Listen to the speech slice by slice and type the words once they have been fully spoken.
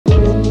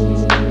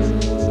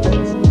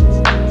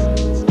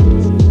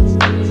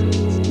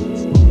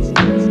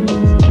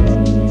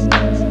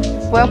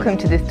Welcome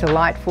to this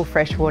delightful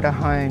freshwater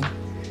home.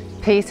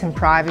 Peace and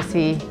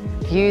privacy,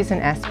 views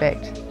and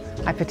aspect.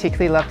 I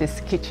particularly love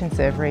this kitchen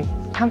servery.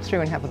 Come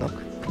through and have a look.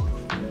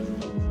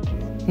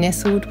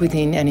 Nestled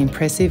within an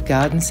impressive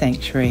garden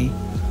sanctuary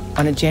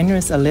on a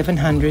generous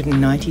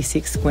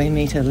 1,196 square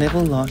metre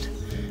level lot,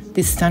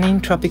 this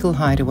stunning tropical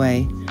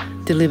hideaway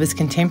delivers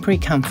contemporary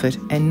comfort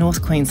and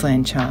North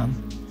Queensland charm.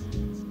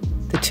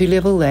 The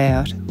two-level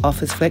layout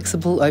offers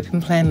flexible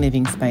open-plan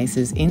living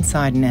spaces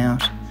inside and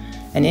out,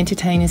 an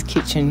entertainer's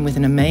kitchen with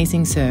an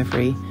amazing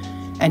servery,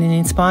 and an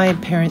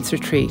inspired parents'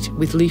 retreat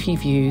with leafy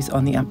views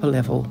on the upper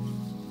level.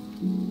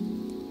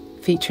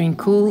 Featuring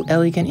cool,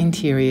 elegant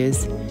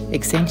interiors,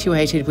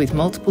 accentuated with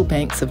multiple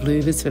banks of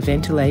louvres for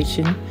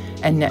ventilation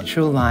and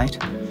natural light,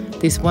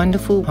 this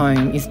wonderful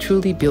home is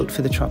truly built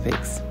for the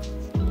tropics.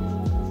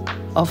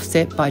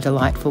 Offset by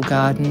delightful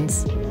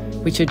gardens,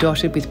 which are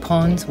dotted with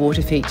ponds,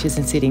 water features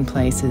and sitting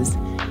places,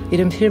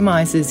 it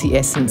epitomises the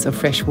essence of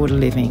freshwater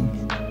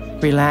living,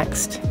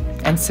 relaxed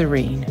and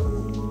serene.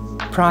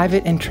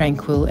 Private and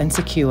tranquil and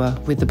secure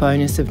with the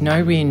bonus of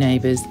no rear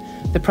neighbours,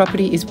 the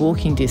property is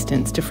walking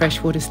distance to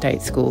Freshwater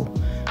State School,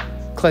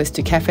 close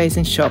to cafes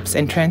and shops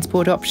and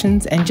transport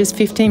options, and just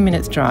 15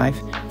 minutes drive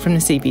from the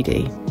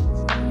CBD.